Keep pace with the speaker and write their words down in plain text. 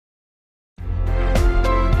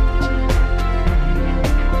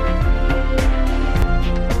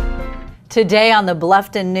Today on the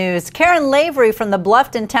Bluffton News, Karen Lavery from the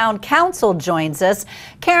Bluffton Town Council joins us.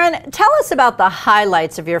 Karen, tell us about the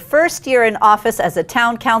highlights of your first year in office as a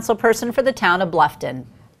town council person for the town of Bluffton.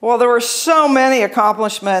 Well, there were so many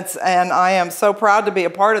accomplishments, and I am so proud to be a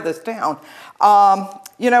part of this town.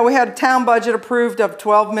 We had a town budget approved of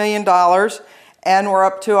 $12 million, and we're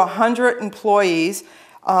up to 100 employees.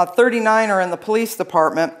 39 are in the police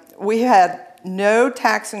department. We had no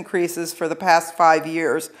tax increases for the past 5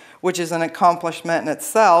 years, which is an accomplishment in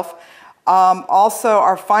itself. Also,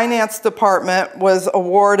 our finance department was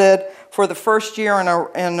awarded for the first year in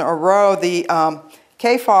a row the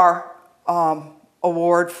KFAR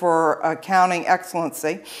award for accounting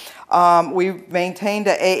excellency. We maintained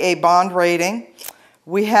an AA bond rating.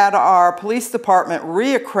 We had our police department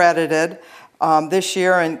reaccredited this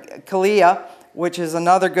year in CALIA, which is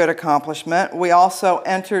another good accomplishment. We also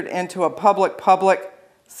entered into a public-public,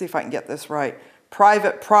 see if I can get this right,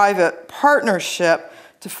 private-private partnership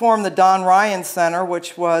to form the Don Ryan Center,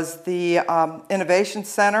 which was the innovation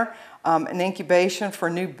center, an incubation for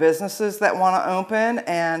new businesses that want to open,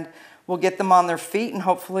 and we'll get them on their feet, and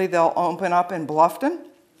hopefully they'll open up in Bluffton.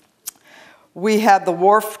 We had the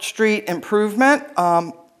Wharf Street improvement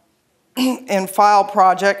in file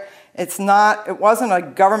project. It wasn't a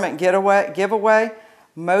government giveaway.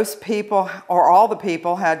 Most people, or all the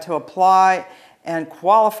people, had to apply and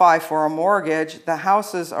qualify for a mortgage. The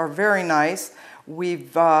houses are very nice.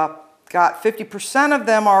 We've got 50% of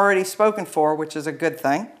them already spoken for, which is a good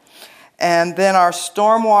thing. And then our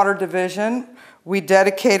stormwater division, we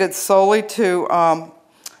dedicated solely to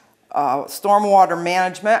stormwater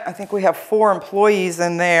management. I think we have 4 employees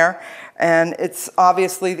in there, and it's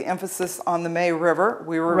obviously the emphasis on the May River.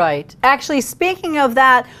 Right. Actually, speaking of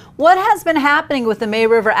that, what has been happening with the May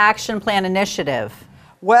River Action Plan initiative?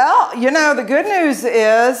 Well, the good news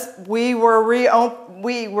is we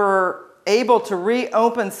were able to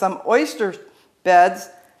reopen some oyster beds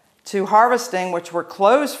to harvesting, which were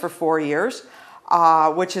closed for 4 years,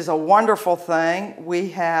 which is a wonderful thing.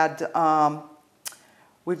 We've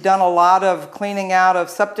done a lot of cleaning out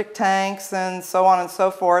of septic tanks and so on and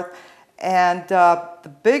so forth. And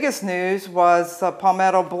the biggest news was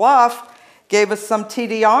Palmetto Bluff gave us some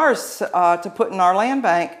TDRs to put in our land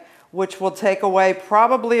bank, which will take away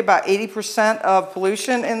probably about 80% of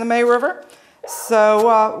pollution in the May River.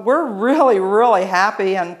 So we're really, really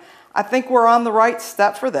happy, and I think we're on the right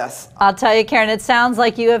step for this. I'll tell you, Karen, it sounds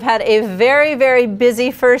like you have had a very, very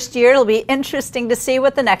busy first year. It'll be interesting to see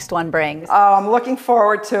what the next one brings. Oh, I'm looking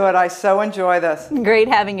forward to it. I so enjoy this. Great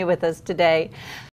having you with us today.